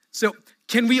So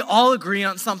can we all agree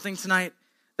on something tonight?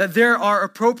 That there are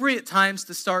appropriate times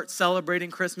to start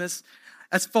celebrating Christmas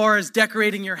as far as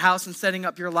decorating your house and setting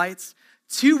up your lights.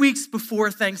 2 weeks before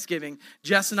Thanksgiving,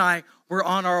 Jess and I were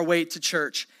on our way to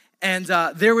church. And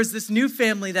there was this new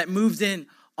family that moved in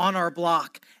on our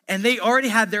block. And they already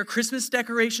had their Christmas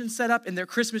decorations set up and their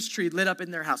Christmas tree lit up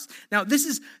in their house. Now, this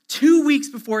is 2 weeks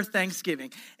before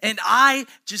Thanksgiving. And I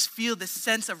just feel this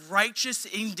sense of righteous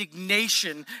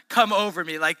indignation come over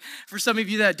me. Like, for some of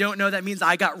you that don't know, that means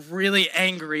I got really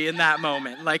angry in that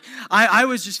moment. Like, I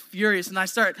was just furious. And I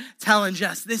start telling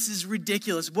Jess, this is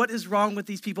ridiculous. What is wrong with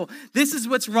these people? This is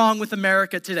what's wrong with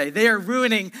America today. They are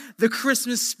ruining the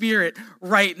Christmas spirit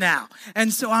right now.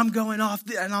 And so I'm going off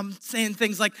and I'm saying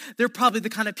things like, they're probably the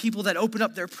kind of people that open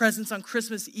up their presents on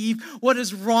Christmas Eve. What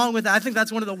is wrong with that? I think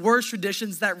that's one of the worst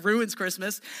traditions that ruins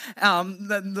Christmas,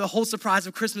 the whole surprise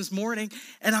of Christmas morning.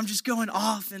 And I'm just going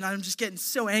off and I'm just getting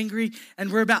so angry.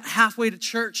 And we're about halfway to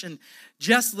church and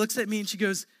Jess looks at me and she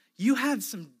goes, you have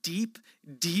some deep,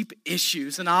 deep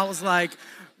issues. And I was like,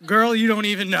 girl, you don't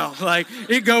even know. Like,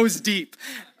 it goes deep.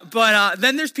 But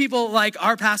then there's people like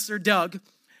our pastor, Doug,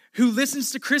 who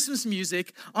listens to Christmas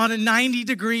music on a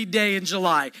 90-degree day in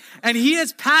July. And he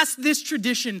has passed this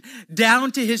tradition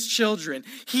down to his children.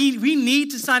 We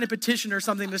need to sign a petition or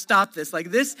something to stop this. Like,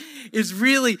 this is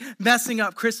really messing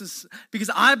up Christmas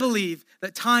because I believe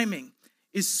that timing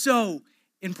is so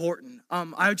important.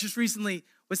 I just recently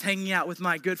was hanging out with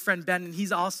my good friend Ben, and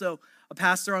he's also a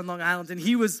pastor on Long Island, and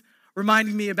he was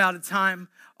reminding me about a time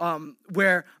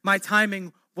where my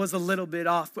timing was a little bit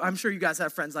off. I'm sure you guys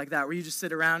have friends like that where you just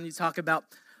sit around and you talk about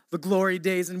the glory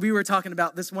days. And we were talking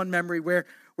about this one memory where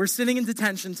we're sitting in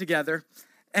detention together.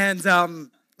 And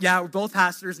we're both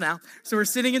pastors now. So we're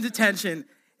sitting in detention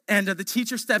and the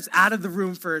teacher steps out of the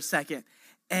room for a second.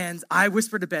 And I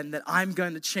whisper to Ben that I'm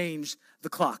going to change the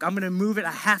clock. I'm going to move it a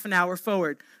half an hour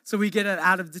forward so we get it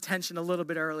out of detention a little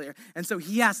bit earlier. And so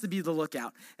he has to be the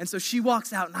lookout. And so she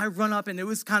walks out and I run up and it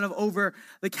was kind of over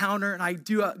the counter and I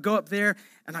go up there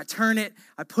and I turn it,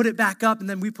 I put it back up and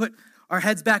then we put our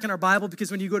heads back in our Bible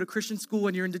because when you go to Christian school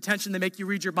and you're in detention, they make you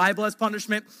read your Bible as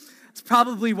punishment. It's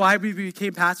probably why we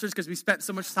became pastors because we spent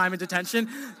so much time in detention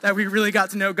that we really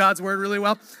got to know God's word really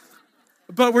well.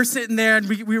 But we're sitting there and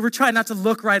we were trying not to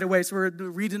look right away. So we're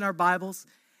reading our Bibles.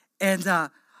 And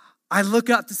I look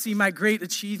up to see my great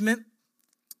achievement.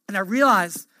 And I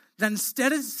realize that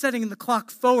instead of setting the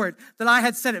clock forward, that I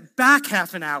had set it back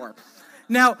half an hour.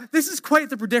 Now, this is quite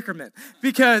the predicament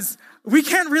because we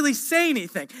can't really say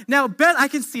anything. Now, Ben, I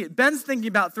can see it. Ben's thinking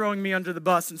about throwing me under the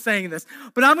bus and saying this,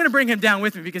 but I'm going to bring him down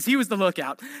with me because he was the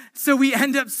lookout. So we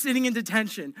end up sitting in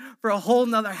detention for a whole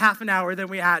nother half an hour than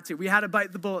we had to. We had to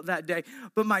bite the bullet that day,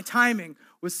 but my timing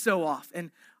was so off.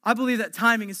 And I believe that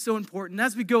timing is so important.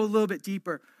 As we go a little bit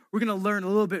deeper, we're going to learn a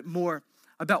little bit more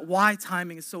about why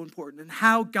timing is so important and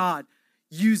how God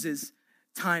uses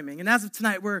timing. And as of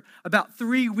tonight, we're about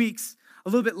 3 weeks, a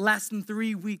little bit less than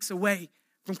 3 weeks away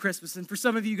from Christmas. And for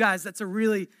some of you guys, that's a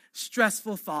really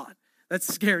stressful thought.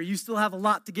 That's scary. You still have a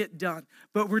lot to get done.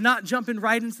 But we're not jumping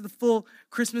right into the full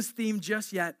Christmas theme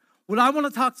just yet. What I want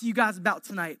to talk to you guys about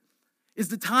tonight is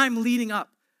the time leading up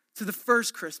to the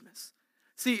first Christmas.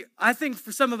 See, I think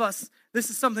for some of us,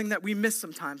 this is something that we miss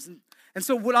sometimes. And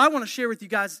so what I want to share with you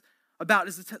guys about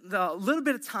is the little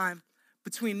bit of time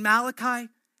between Malachi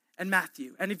and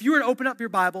Matthew. And if you were to open up your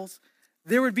Bibles,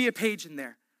 there would be a page in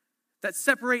there that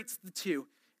separates the two.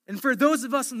 And for those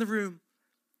of us in the room,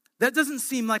 that doesn't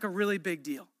seem like a really big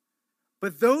deal.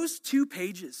 But those 2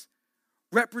 pages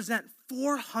represent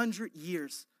 400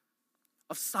 years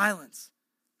of silence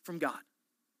from God.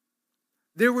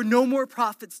 There were no more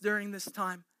prophets during this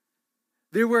time.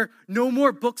 There were no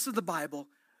more books of the Bible.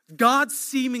 God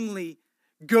seemingly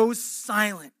goes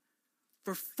silent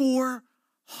for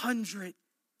 400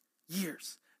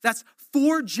 years. That's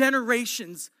 4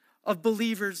 generations of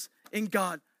believers in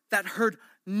God that heard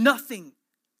nothing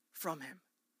from him.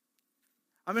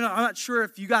 I mean, I'm not sure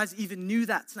if you guys even knew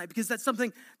that tonight because that's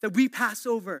something that we pass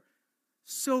over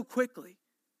so quickly.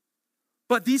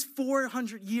 But these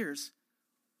 400 years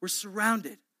were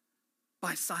surrounded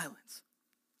by silence.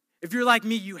 If you're like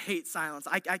me, you hate silence.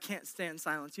 I can't stand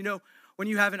silence. You know, when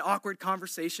you have an awkward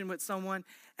conversation with someone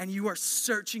and you are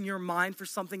searching your mind for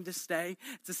something to say,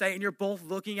 and you're both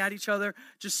looking at each other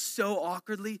just so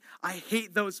awkwardly, I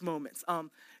hate those moments.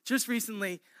 Just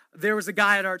recently, there was a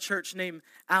guy at our church named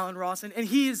Alan Ross, and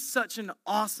he is such an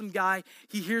awesome guy.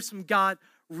 He hears from God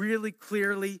really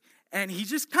clearly, and he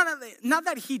just kind of, not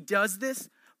that he does this,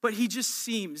 but he just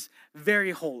seems very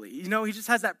holy. You know, he just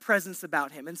has that presence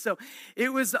about him. And so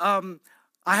it was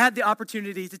I had the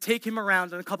opportunity to take him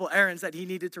around on a couple errands that he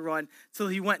needed to run till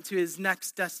he went to his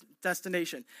next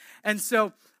destination. And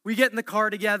so we get in the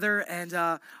car together, and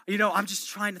I'm just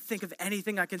trying to think of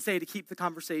anything I can say to keep the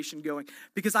conversation going,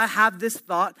 because I have this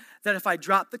thought that if I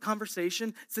drop the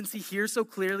conversation, since he hears so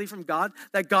clearly from God,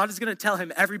 that God is going to tell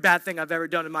him every bad thing I've ever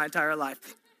done in my entire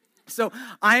life. So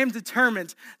I am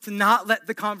determined to not let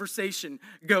the conversation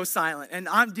go silent. And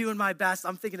I'm doing my best.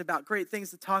 I'm thinking about great things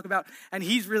to talk about. And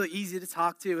he's really easy to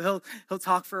talk to. He'll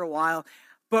talk for a while.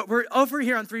 But we're over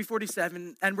here on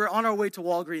 347, and we're on our way to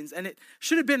Walgreens. And it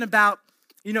should have been about,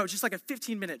 just like a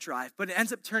 15-minute drive. But it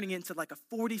ends up turning into like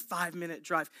a 45-minute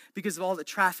drive because of all the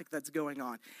traffic that's going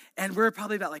on. And we're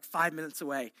probably about like 5 minutes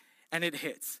away, and it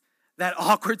hits. That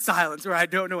awkward silence where I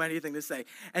don't know anything to say.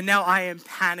 And now I am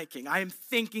panicking. I am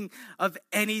thinking of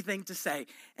anything to say.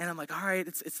 And I'm like, all right,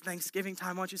 it's Thanksgiving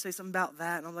time. Why don't you say something about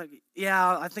that? And I'm like,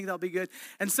 yeah, I think that'll be good.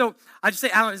 And so I just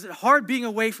say, Alan, is it hard being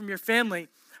away from your family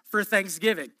for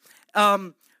Thanksgiving?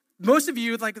 Most of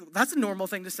you, that's a normal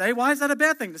thing to say. Why is that a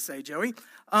bad thing to say, Joey?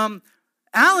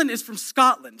 Alan is from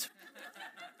Scotland.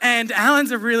 And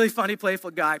Alan's a really funny,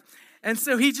 playful guy. And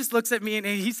so he just looks at me and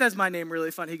he says my name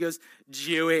really funny. He goes,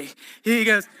 Jewy. He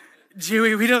goes,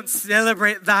 Jewy, we don't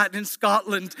celebrate that in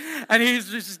Scotland. And he's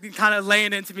just kind of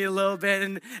laying into me a little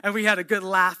bit. And we had a good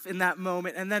laugh in that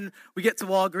moment. And then we get to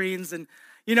Walgreens. And,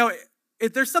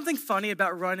 if there's something funny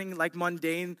about running like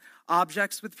mundane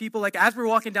objects with people. Like as we're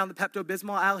walking down the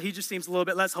Pepto-Bismol aisle, he just seems a little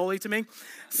bit less holy to me.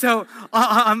 So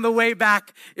on the way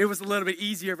back, it was a little bit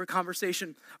easier of a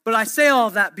conversation. But I say all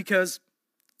that because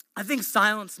I think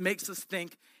silence makes us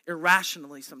think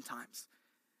irrationally sometimes.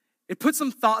 It puts some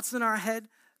thoughts in our head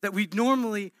that we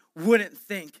normally wouldn't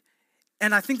think.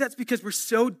 And I think that's because we're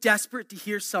so desperate to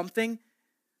hear something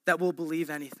that we'll believe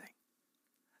anything.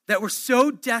 That we're so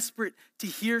desperate to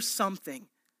hear something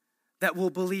that we'll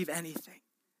believe anything.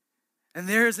 And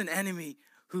there is an enemy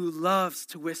who loves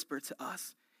to whisper to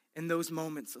us in those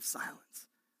moments of silence.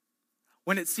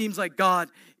 When it seems like God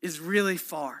is really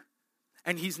far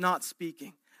and he's not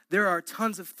speaking. There are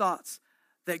tons of thoughts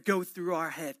that go through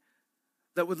our head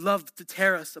that would love to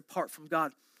tear us apart from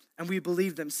God. And we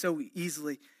believe them so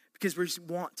easily because we just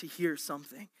want to hear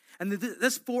something. And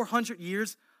this 400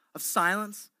 years of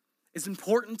silence is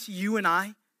important to you and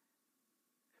I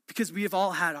because we have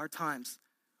all had our times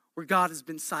where God has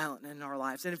been silent in our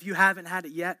lives. And if you haven't had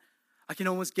it yet, I can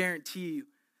almost guarantee you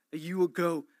that you will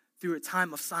go through a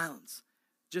time of silence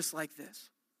just like this.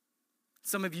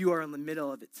 Some of you are in the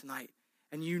middle of it tonight.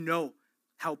 And you know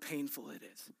how painful it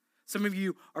is. Some of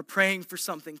you are praying for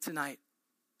something tonight.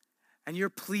 And you're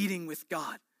pleading with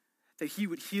God that he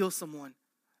would heal someone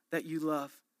that you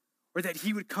love. Or that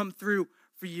he would come through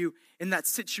for you in that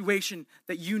situation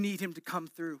that you need him to come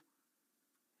through.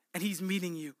 And he's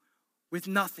meeting you with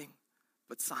nothing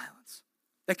but silence.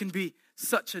 That can be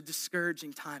such a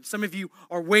discouraging time. Some of you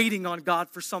are waiting on God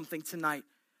for something tonight.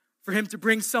 For him to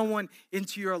bring someone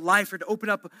into your life or to open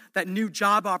up that new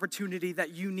job opportunity that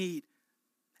you need.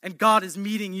 And God is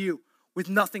meeting you with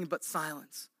nothing but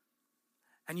silence.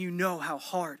 And you know how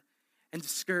hard and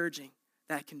discouraging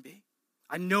that can be.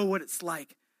 I know what it's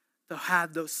like to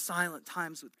have those silent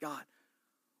times with God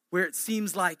where it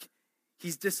seems like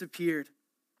he's disappeared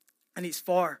and he's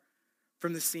far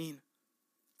from the scene.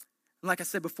 And like I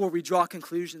said before, we draw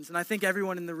conclusions. And I think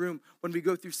everyone in the room, when we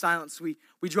go through silence, we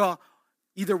draw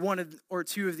either one or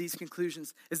two of these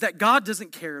conclusions, is that God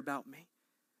doesn't care about me.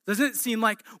 Doesn't it seem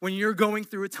like when you're going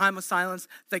through a time of silence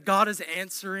that God is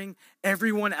answering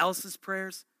everyone else's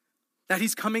prayers? That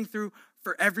he's coming through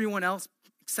for everyone else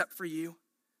except for you?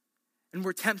 And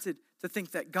we're tempted to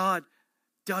think that God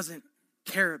doesn't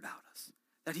care about us,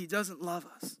 that he doesn't love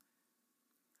us.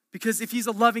 Because if he's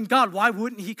a loving God, why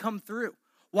wouldn't he come through?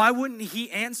 Why wouldn't he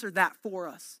answer that for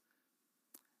us?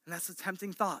 And that's a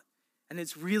tempting thought. And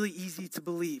it's really easy to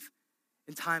believe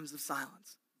in times of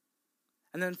silence.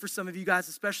 And then for some of you guys,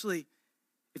 especially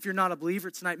if you're not a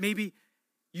believer tonight, maybe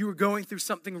you were going through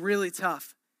something really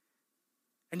tough.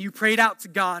 And you prayed out to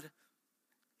God.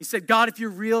 You said, God, if you're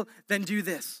real, then do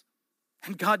this.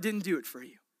 And God didn't do it for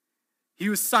you. He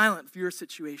was silent for your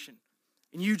situation.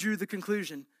 And you drew the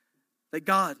conclusion that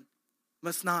God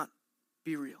must not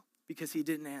be real because he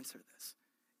didn't answer this.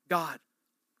 God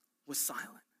was silent.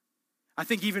 I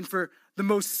think even for the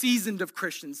most seasoned of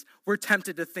Christians, we're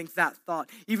tempted to think that thought.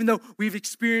 Even though we've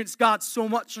experienced God so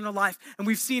much in our life and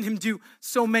we've seen him do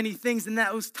so many things in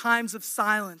those times of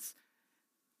silence,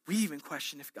 we even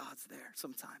question if God's there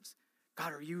sometimes.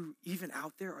 God, are you even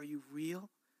out there? Are you real?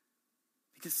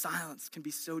 Because silence can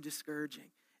be so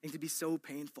discouraging and can be so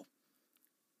painful.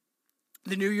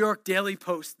 The New York Daily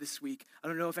Post this week, I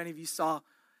don't know if any of you saw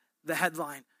the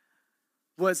headline,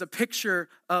 was a picture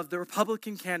of the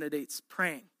Republican candidates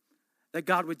praying that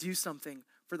God would do something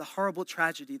for the horrible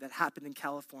tragedy that happened in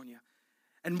California.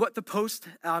 And what the Post,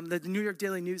 the New York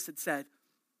Daily News had said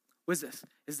was this,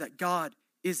 is that God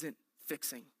isn't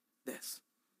fixing this.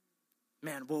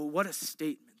 Man, well, what a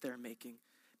statement they're making.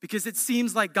 Because it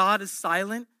seems like God is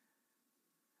silent.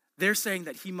 They're saying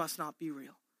that he must not be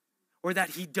real or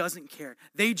that he doesn't care.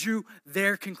 They drew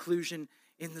their conclusion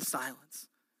in the silence.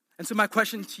 And so my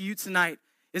question to you tonight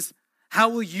is, how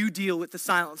will you deal with the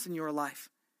silence in your life?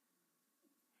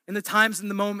 In the times and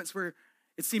the moments where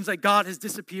it seems like God has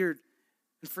disappeared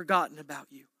and forgotten about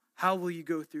you, how will you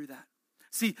go through that?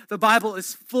 See, the Bible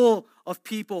is full of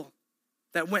people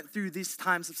that went through these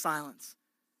times of silence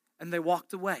and they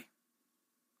walked away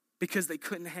because they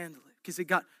couldn't handle it, because it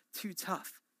got too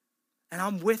tough. And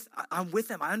I'm with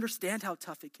them. I understand how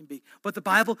tough it can be. But the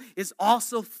Bible is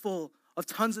also full of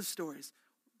tons of stories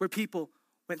where people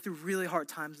went through really hard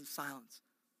times of silence,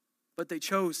 but they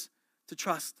chose to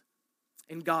trust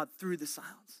in God through the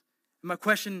silence. And my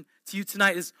question to you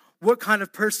tonight is, what kind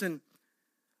of person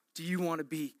do you want to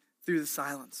be through the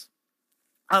silence?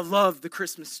 I love the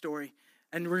Christmas story,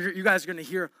 and you guys are going to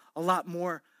hear a lot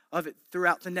more of it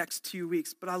throughout the next 2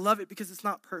 weeks, but I love it because it's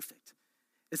not perfect.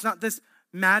 It's not this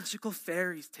magical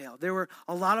fairy tale. There were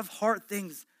a lot of hard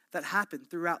things that happened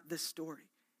throughout this story.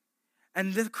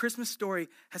 And the Christmas story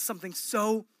has something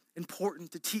so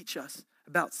important to teach us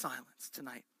about silence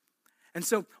tonight. And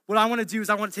so what I want to do is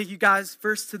I want to take you guys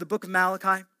first to the book of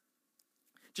Malachi,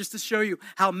 just to show you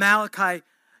how Malachi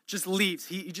just leaves.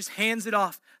 He just hands it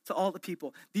off to all the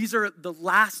people. These are the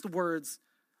last words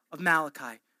of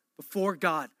Malachi before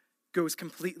God goes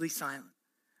completely silent.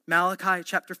 Malachi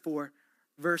chapter 4,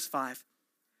 verse 5.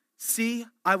 See,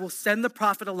 I will send the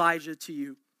prophet Elijah to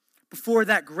you before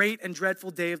that great and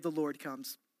dreadful day of the Lord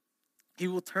comes. He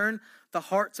will turn the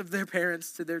hearts of their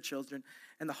parents to their children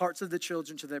and the hearts of the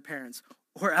children to their parents,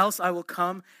 or else I will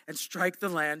come and strike the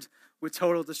land with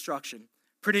total destruction.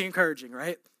 Pretty encouraging,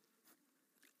 right?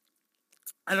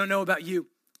 I don't know about you,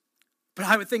 but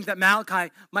I would think that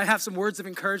Malachi might have some words of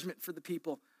encouragement for the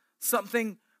people,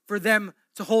 something for them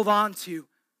to hold on to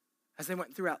as they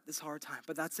went throughout this hard time.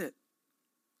 But that's it.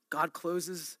 God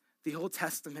closes the Old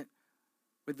Testament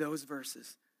with those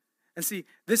verses. And see,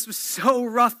 this was so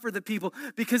rough for the people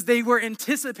because they were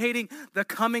anticipating the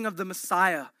coming of the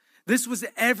Messiah. This was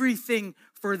everything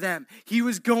for them. He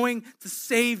was going to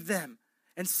save them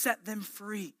and set them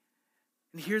free.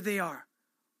 And here they are,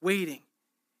 waiting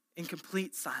in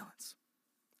complete silence.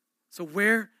 So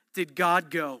where did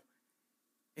God go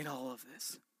in all of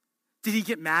this? Did he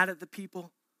get mad at the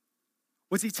people?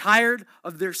 Was he tired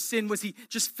of their sin? Was he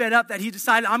just fed up that he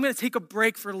decided, I'm going to take a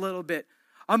break for a little bit.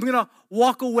 I'm going to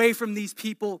walk away from these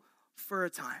people for a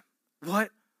time.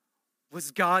 What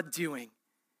was God doing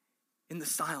in the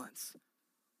silence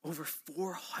over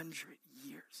 400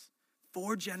 years?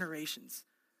 4 generations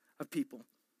of people.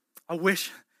 I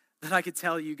wish that I could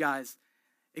tell you guys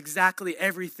exactly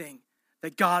everything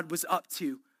that God was up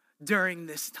to during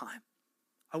this time.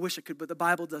 I wish I could, but the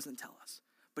Bible doesn't tell us.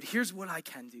 But here's what I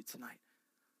can do tonight.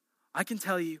 I can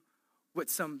tell you what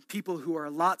some people who are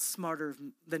a lot smarter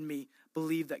than me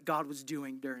believe that God was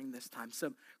doing during this time.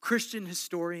 Some Christian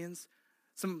historians,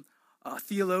 some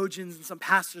theologians, and some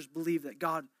pastors believe that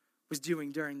God was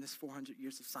doing during this 400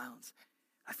 years of silence.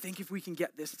 I think if we can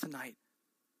get this tonight,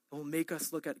 it will make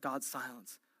us look at God's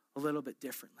silence a little bit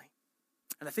differently.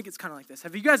 And I think it's kind of like this.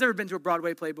 Have you guys ever been to a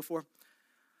Broadway play before?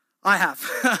 I have,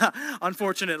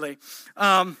 unfortunately.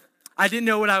 I didn't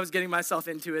know what I was getting myself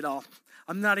into at all.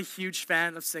 I'm not a huge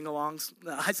fan of sing-alongs.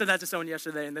 I said that to someone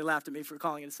yesterday, and they laughed at me for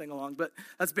calling it a sing-along, but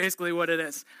that's basically what it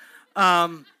is.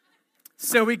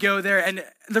 So we go there, and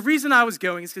the reason I was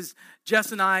going is because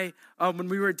Jess and I, when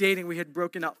we were dating, we had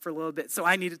broken up for a little bit, so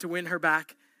I needed to win her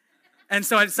back. And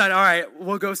so I decided, all right,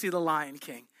 we'll go see The Lion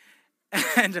King.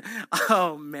 And,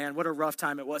 oh man, what a rough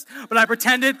time it was. But I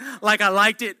pretended like I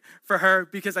liked it for her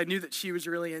because I knew that she was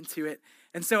really into it.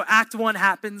 And so Act 1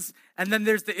 happens, and then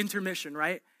there's the intermission,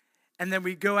 right? And then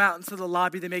we go out into the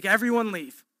lobby. They make everyone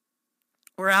leave.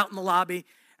 We're out in the lobby,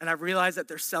 and I realize that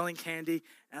they're selling candy,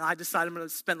 and I decide I'm going to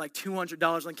spend like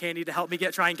 $200 on candy to help me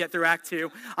try and get through Act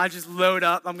 2. I just load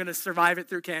up. I'm going to survive it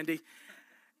through candy.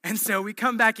 And so we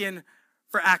come back in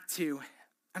for Act 2,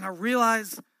 and I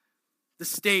realize the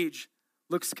stage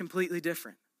looks completely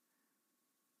different.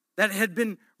 That it had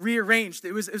been rearranged.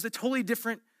 It was a totally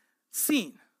different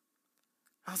scene.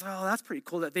 I was like, oh, that's pretty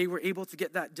cool that they were able to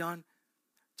get that done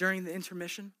during the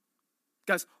intermission.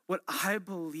 Guys, what I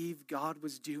believe God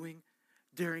was doing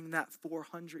during that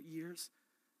 400 years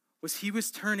was he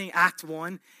was turning Act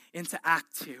 1 into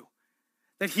Act 2.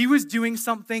 That he was doing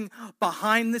something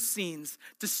behind the scenes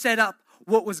to set up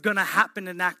what was going to happen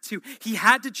in Act 2. He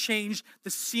had to change the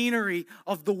scenery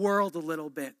of the world a little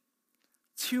bit.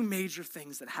 Two major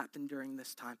things that happened during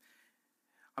this time.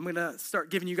 I'm going to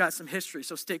start giving you guys some history,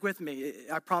 so stick with me.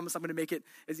 I promise I'm going to make it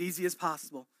as easy as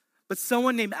possible. But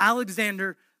someone named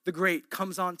Alexander the Great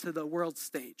comes onto the world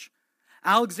stage.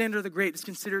 Alexander the Great is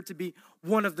considered to be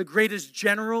one of the greatest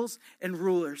generals and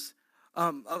rulers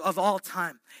of all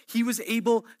time. He was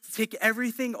able to take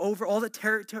everything over, all the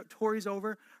territories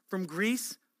over, from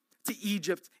Greece to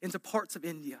Egypt into parts of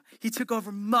India. He took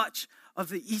over much of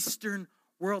the Eastern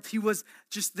world. He was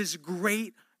just this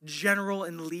great general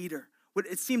and leader.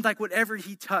 It seemed like whatever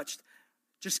he touched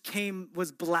just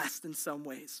was blessed in some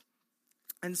ways.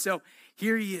 And so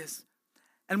here he is.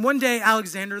 And one day,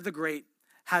 Alexander the Great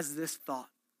has this thought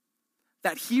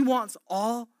that he wants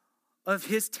all of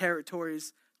his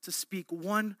territories to speak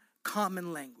one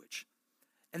common language.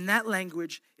 And that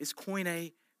language is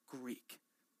Koine Greek.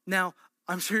 Now,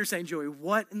 I'm sure you're saying, Joey,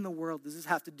 what in the world does this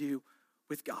have to do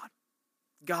with God?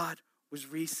 God was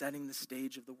resetting the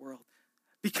stage of the world.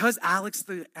 Because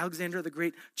Alexander the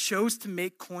Great chose to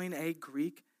make Koine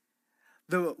Greek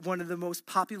one of the most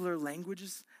popular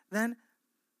languages then,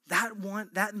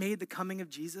 that made the coming of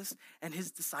Jesus and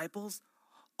his disciples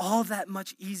all that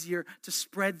much easier to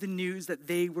spread the news that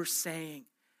they were saying.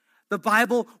 The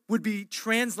Bible would be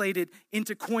translated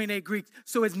into Koine Greek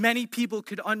so as many people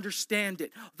could understand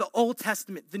it. The Old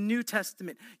Testament, the New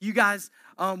Testament. You guys,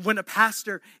 when a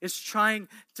pastor is trying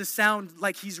to sound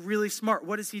like he's really smart,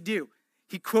 what does he do?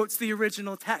 He quotes the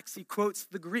original text. He quotes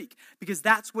the Greek because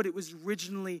that's what it was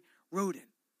originally wrote in.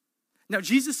 Now,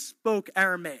 Jesus spoke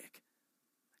Aramaic.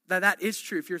 That is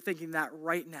true if you're thinking that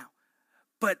right now.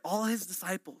 But all his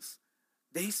disciples,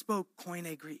 they spoke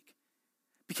Koine Greek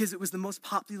because it was the most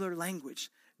popular language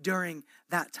during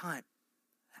that time.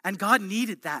 And God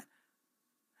needed that.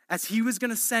 As he was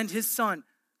going to send his son,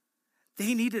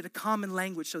 they needed a common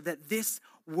language so that this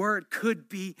word could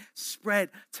be spread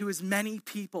to as many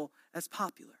people as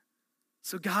popular.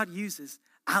 So God uses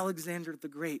Alexander the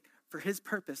Great for his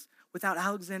purpose without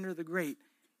Alexander the Great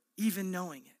even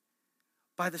knowing it,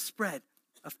 by the spread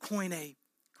of Koine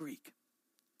Greek.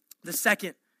 The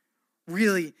second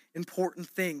really important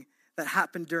thing that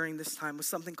happened during this time was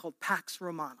something called Pax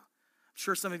Romana. I'm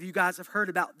sure some of you guys have heard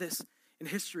about this in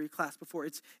history class before.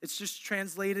 It's just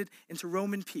translated into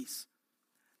Roman peace.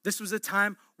 This was a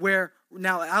time where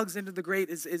now Alexander the Great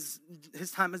his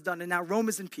time is done, and now Rome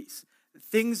is in peace.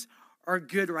 Things are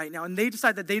good right now, and they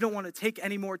decide that they don't want to take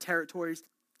any more territories.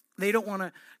 They don't want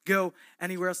to go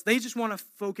anywhere else. They just want to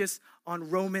focus on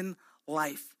Roman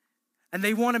life, and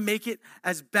they want to make it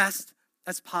as best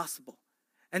as possible.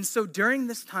 And so during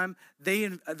this time, they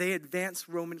advanced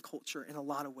Roman culture in a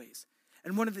lot of ways.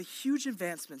 And one of the huge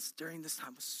advancements during this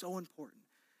time was so important.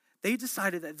 They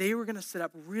decided that they were going to set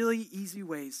up really easy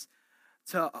ways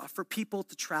for people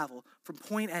to travel from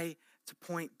point A to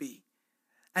point B.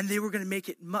 And they were going to make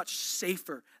it much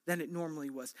safer than it normally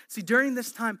was. See, during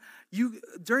those times, you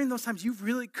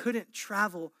really couldn't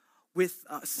travel with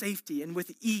safety and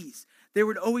with ease. There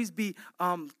would always be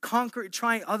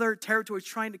other territories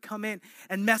trying to come in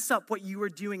and mess up what you were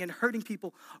doing and hurting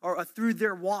people through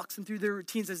their walks and through their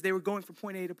routines as they were going from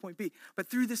point A to point B. But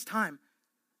through this time,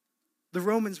 the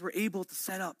Romans were able to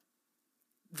set up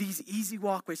these easy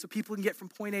walkways so people can get from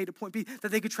point A to point B,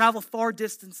 that they could travel far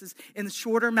distances in a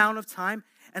shorter amount of time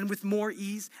and with more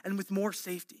ease and with more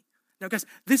safety. Now, guys,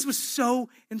 this was so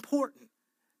important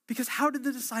because how did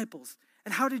the disciples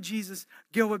and how did Jesus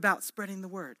go about spreading the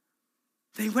word?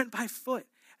 They went by foot,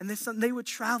 and they would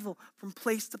travel from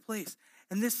place to place.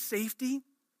 And this safety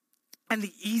and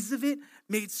the ease of it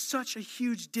made such a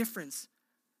huge difference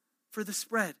for the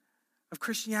spread of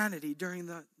Christianity during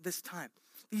this time.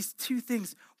 These two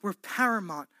things were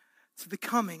paramount to the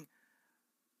coming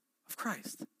of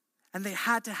Christ. And they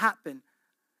had to happen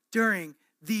during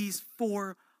these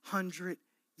 400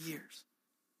 years.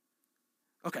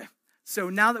 Okay, so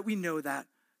now that we know that,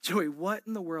 Joey, what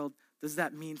in the world does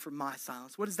that mean for my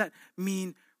silence? What does that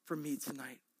mean for me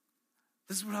tonight?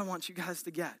 This is what I want you guys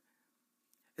to get,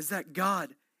 is that God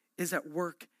is at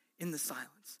work in the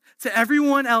silence. To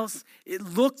everyone else, it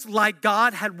looked like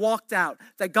God had walked out,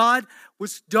 that God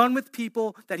was done with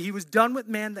people, that he was done with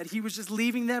man, that he was just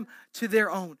leaving them to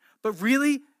their own. But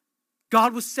really,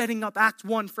 God was setting up Act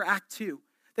 1 for Act 2,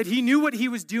 that he knew what he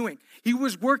was doing. He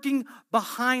was working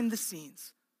behind the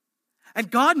scenes. And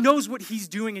God knows what he's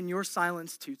doing in your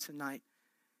silence too tonight.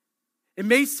 It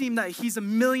may seem that he's a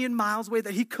million miles away,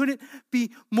 that he couldn't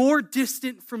be more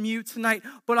distant from you tonight.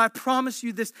 But I promise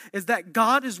you this, is that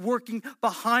God is working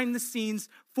behind the scenes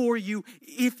for you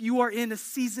if you are in a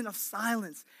season of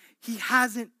silence. He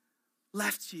hasn't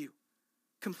left you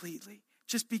completely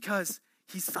just because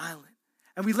he's silent.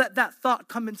 And we let that thought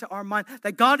come into our mind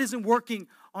that God isn't working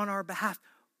on our behalf.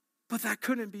 But that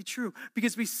couldn't be true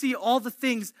because we see all the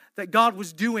things that God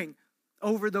was doing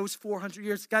over those 400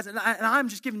 years. Guys, and I'm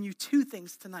just giving you two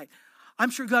things tonight. I'm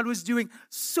sure God was doing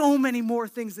so many more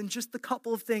things than just the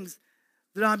couple of things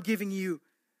that I'm giving you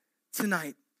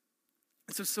tonight.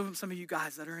 And so some of you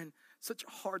guys that are in such a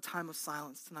hard time of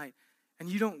silence tonight, and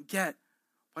you don't get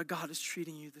why God is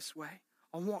treating you this way,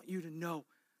 I want you to know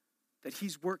that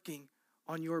he's working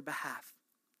on your behalf.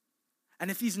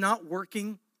 And if he's not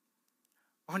working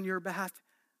on your behalf,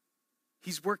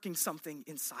 he's working something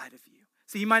inside of you.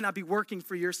 See, he might not be working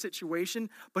for your situation,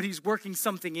 but he's working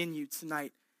something in you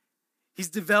tonight. He's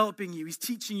developing you. He's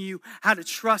teaching you how to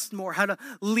trust more, how to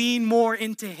lean more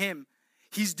into him.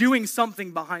 He's doing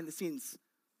something behind the scenes.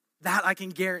 That I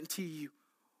can guarantee you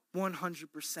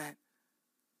 100%.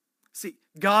 See,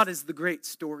 God is the great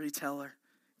storyteller,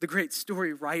 the great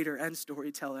story writer and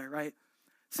storyteller, right?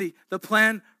 See, the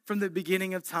plan from the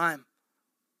beginning of time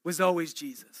was always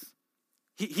Jesus.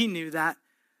 He knew that.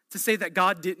 To say that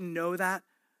God didn't know that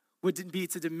would be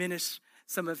to diminish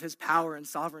some of his power and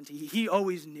sovereignty. He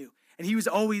always knew. And he was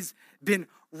always been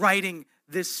writing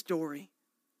this story.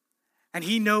 And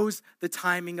he knows the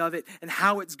timing of it and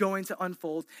how it's going to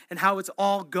unfold and how it's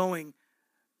all going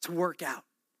to work out.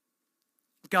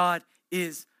 God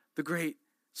is the great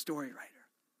story writer.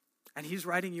 And he's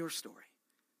writing your story.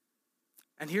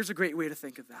 And here's a great way to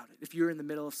think about it if you're in the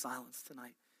middle of silence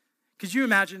tonight. Could you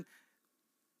imagine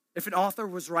if an author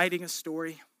was writing a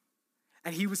story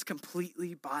and he was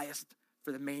completely biased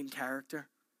for the main character?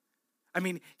 I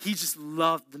mean, he just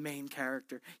loved the main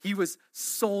character. He was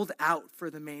sold out for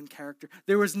the main character.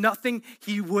 There was nothing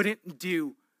he wouldn't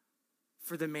do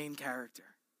for the main character.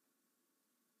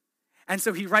 And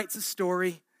so he writes a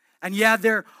story, and yeah,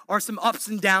 there are some ups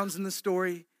and downs in the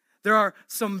story. There are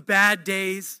some bad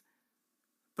days,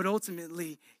 but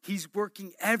ultimately, he's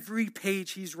working every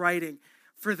page he's writing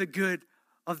for the good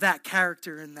of that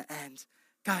character in the end.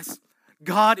 Guys,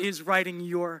 God is writing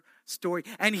your story,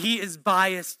 and he is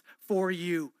biased for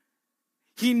you.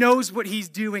 He knows what he's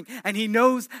doing, and he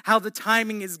knows how the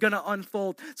timing is going to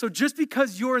unfold. So just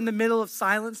because you're in the middle of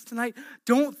silence tonight,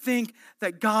 don't think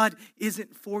that God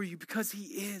isn't for you, because he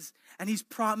is. And he's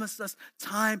promised us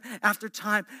time after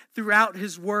time throughout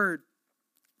his word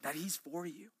that he's for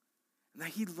you, and that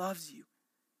he loves you,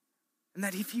 and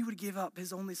that if he would give up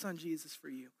his only son, Jesus, for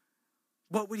you,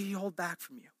 what would he hold back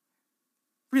from you?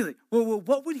 Really, well,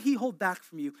 what would he hold back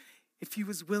from you if he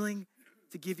was willing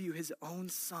to give you his own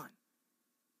son?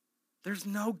 There's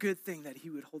no good thing that he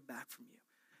would hold back from you.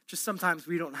 Just sometimes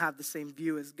we don't have the same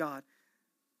view as God.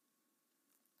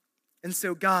 And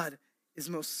so God is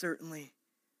most certainly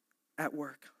at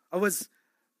work. I was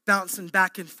bouncing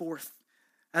back and forth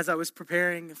as I was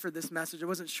preparing for this message. I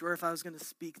wasn't sure if I was going to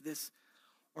speak this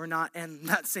or not. And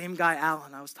that same guy,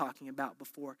 Alan, I was talking about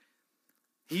before,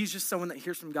 he's just someone that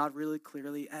hears from God really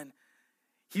clearly. And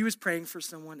he was praying for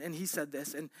someone, and he said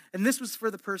this. And this was for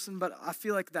the person, but I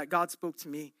feel like that God spoke to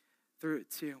me through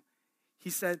it too. He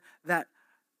said that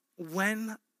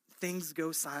when things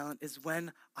go silent is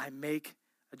when I make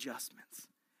adjustments.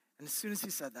 And as soon as he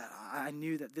said that, I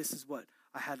knew that this is what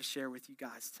I had to share with you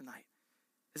guys tonight.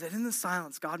 Is that in the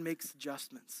silence, God makes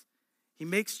adjustments. He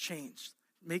makes changes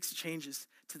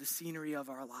to the scenery of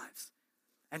our lives.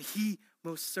 And he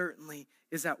most certainly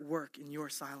is at work in your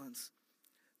silence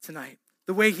tonight.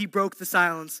 The way he broke the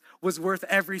silence was worth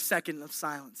every second of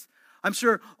silence. I'm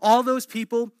sure all those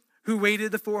people who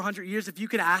waited the 400 years, if you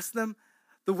could ask them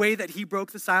the way that he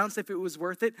broke the silence, if it was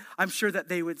worth it, I'm sure that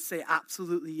they would say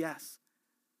absolutely yes.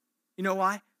 You know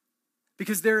why?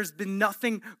 Because there has been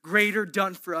nothing greater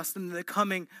done for us than the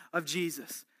coming of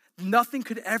Jesus. Nothing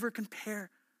could ever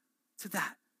compare to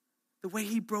that. The way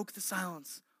he broke the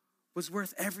silence was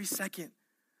worth every second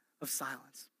of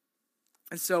silence.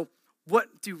 And so,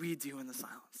 what do we do in the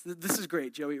silence? This is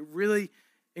great, Joey. Really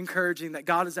encouraging that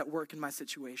God is at work in my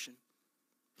situation.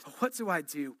 But what do I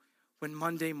do when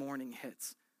Monday morning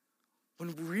hits?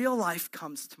 When real life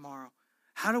comes tomorrow,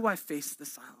 how do I face the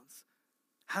silence?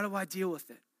 How do I deal with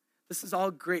it? This is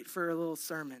all great for a little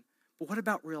sermon, but what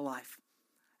about real life?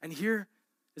 And here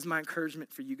is my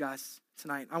encouragement for you guys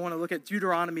tonight. I want to look at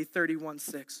Deuteronomy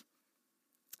 31:6.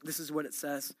 This is what it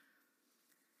says.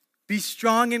 Be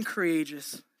strong and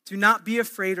courageous. Do not be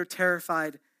afraid or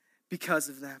terrified because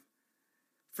of them.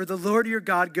 For the Lord your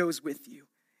God goes with you.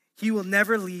 He will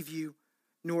never leave you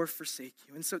nor forsake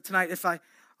you. And so tonight, if I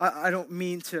don't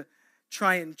mean to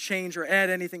try and change or add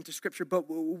anything to Scripture, but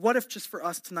what if just for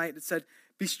us tonight it said,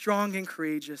 be strong and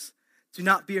courageous. Do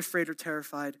not be afraid or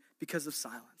terrified because of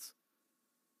silence.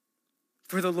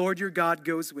 For the Lord your God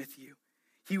goes with you.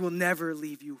 He will never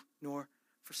leave you nor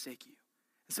forsake you.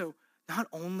 And so not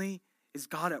only is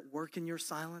God at work in your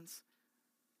silence,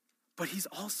 but he's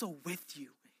also with you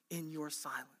in your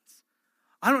silence.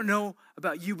 I don't know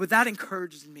about you, but that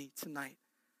encourages me tonight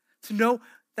to know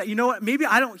that, you know what, maybe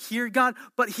I don't hear God,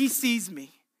 but he sees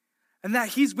me and that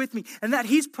he's with me and that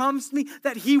he's promised me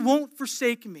that he won't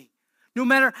forsake me. No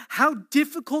matter how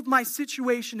difficult my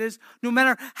situation is, no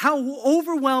matter how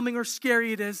overwhelming or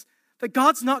scary it is, that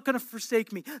God's not going to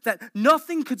forsake me, that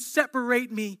nothing could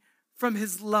separate me from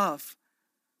his love.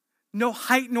 No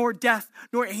height nor depth,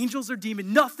 nor angels or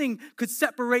demon, nothing could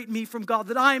separate me from God,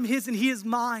 that I am his and he is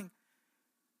mine.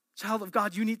 Child of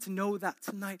God, you need to know that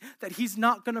tonight, that he's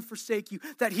not going to forsake you,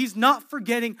 that he's not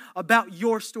forgetting about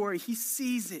your story. He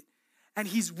sees it, and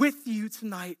he's with you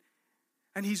tonight,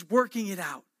 and he's working it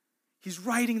out. He's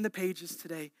writing the pages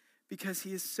today because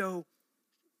he is so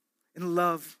in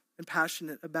love and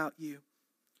passionate about you.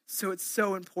 So it's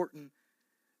so important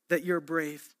that you're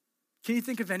brave. Can you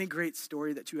think of any great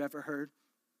story that you ever heard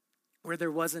where there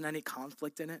wasn't any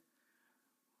conflict in it?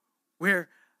 Where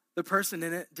the person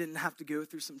in it didn't have to go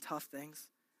through some tough things?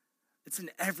 It's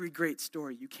in every great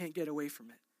story. You can't get away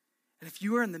from it. And if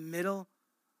you are in the middle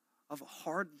of a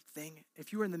hard thing,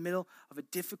 if you are in the middle of a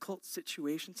difficult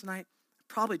situation tonight, it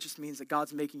probably just means that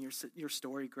God's making your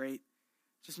story great.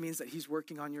 It just means that he's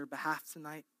working on your behalf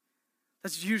tonight.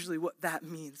 That's usually what that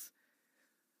means.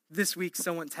 This week,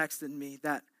 someone texted me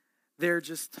that they're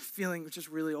just feeling just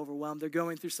really overwhelmed. They're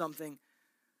going through something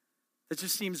that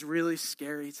just seems really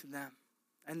scary to them.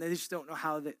 And they just don't know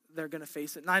how they're going to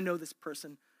face it. And I know this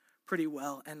person pretty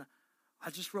well. And I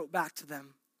just wrote back to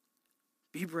them,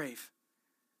 be brave.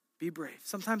 Be brave.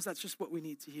 Sometimes that's just what we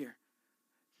need to hear.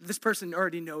 This person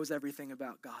already knows everything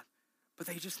about God, but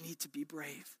they just need to be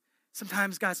brave.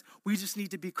 Sometimes, guys, we just need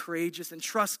to be courageous and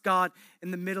trust God in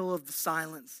the middle of the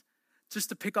silence, just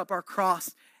to pick up our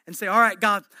cross and say, all right,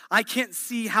 God, I can't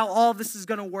see how all this is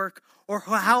going to work or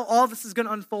how all this is going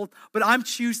to unfold, but I'm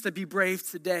choose to be brave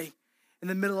today in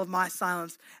the middle of my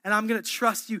silence, and I'm going to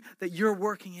trust you that you're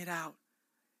working it out.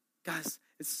 Guys,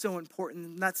 it's so important,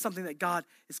 and that's something that God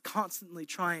is constantly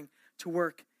trying to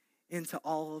work into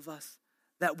all of us,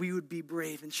 that we would be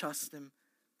brave and trust him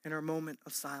in our moment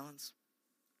of silence.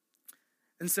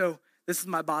 And so this is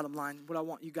my bottom line, what I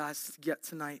want you guys to get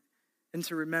tonight and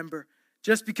to remember.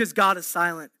 Just because God is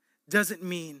silent doesn't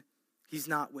mean he's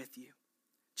not with you.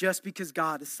 Just because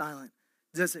God is silent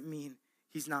doesn't mean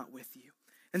he's not with you.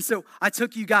 And so I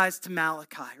took you guys to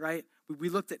Malachi, right? We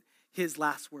looked at his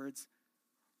last words.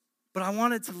 But I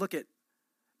wanted to look at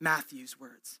Matthew's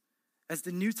words. As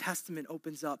the New Testament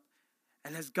opens up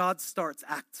and as God starts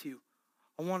Act 2,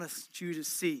 I want you to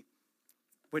see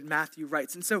what Matthew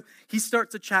writes. And so he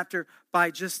starts a chapter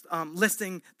by just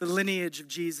listing the lineage of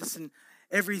Jesus and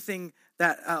everything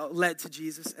that led to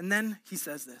Jesus. And then he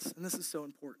says this, and this is so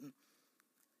important.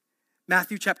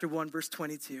 Matthew chapter 1, verse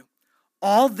 22.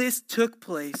 All this took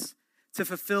place to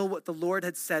fulfill what the Lord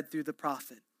had said through the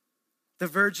prophet. The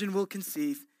virgin will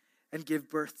conceive and give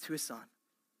birth to a son,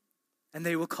 and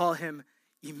they will call him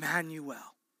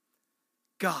Emmanuel,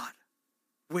 God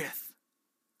with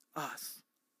us.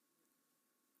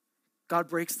 God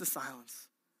breaks the silence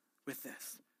with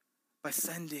this by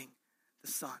sending the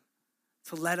Son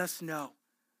to let us know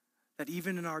that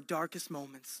even in our darkest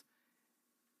moments,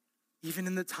 even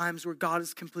in the times where God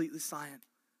is completely silent,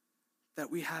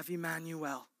 that we have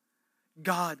Emmanuel,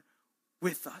 God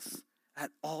with us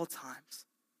at all times.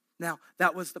 Now,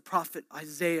 that was the prophet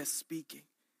Isaiah speaking,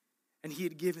 and he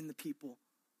had given the people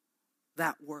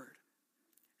that word.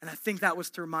 And I think that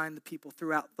was to remind the people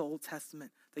throughout the Old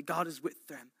Testament that God is with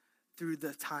them through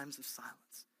the times of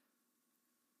silence.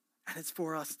 And it's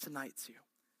for us tonight too.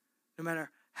 No matter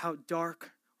how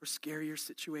dark or scary your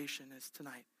situation is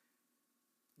tonight,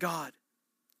 God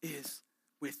is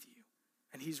with you.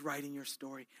 And he's writing your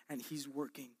story, and he's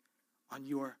working on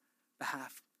your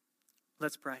behalf.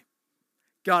 Let's pray.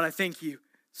 God, I thank you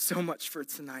so much for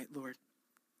tonight, Lord.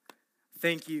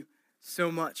 Thank you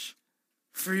so much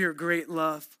for your great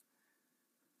love.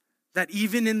 That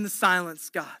even in the silence,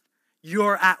 God,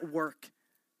 you're at work.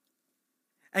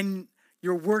 And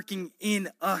you're working in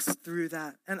us through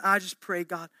that. And I just pray,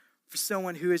 God, for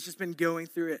someone who has just been going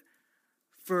through it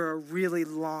for a really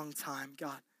long time,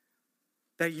 God,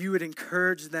 that you would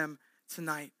encourage them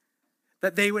tonight,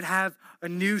 that they would have a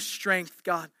new strength,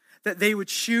 God, that they would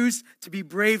choose to be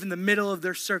brave in the middle of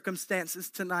their circumstances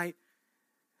tonight,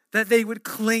 that they would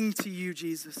cling to you,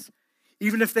 Jesus,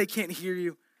 even if they can't hear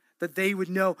you, that they would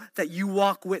know that you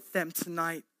walk with them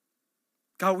tonight.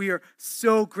 God, we are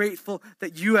so grateful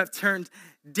that you have turned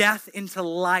death into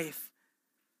life,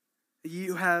 that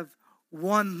you have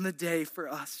won the day for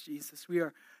us, Jesus. We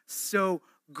are so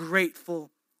grateful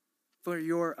for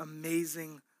your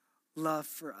amazing love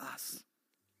for us.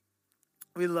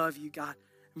 We love you, God,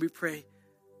 and we pray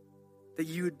that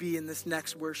you would be in this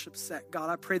next worship set. God,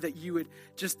 I pray that you would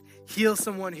just heal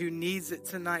someone who needs it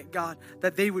tonight, God,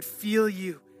 that they would feel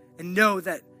you and know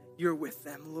that you're with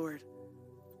them, Lord.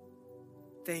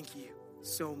 Thank you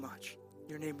so much. In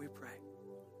your name we pray.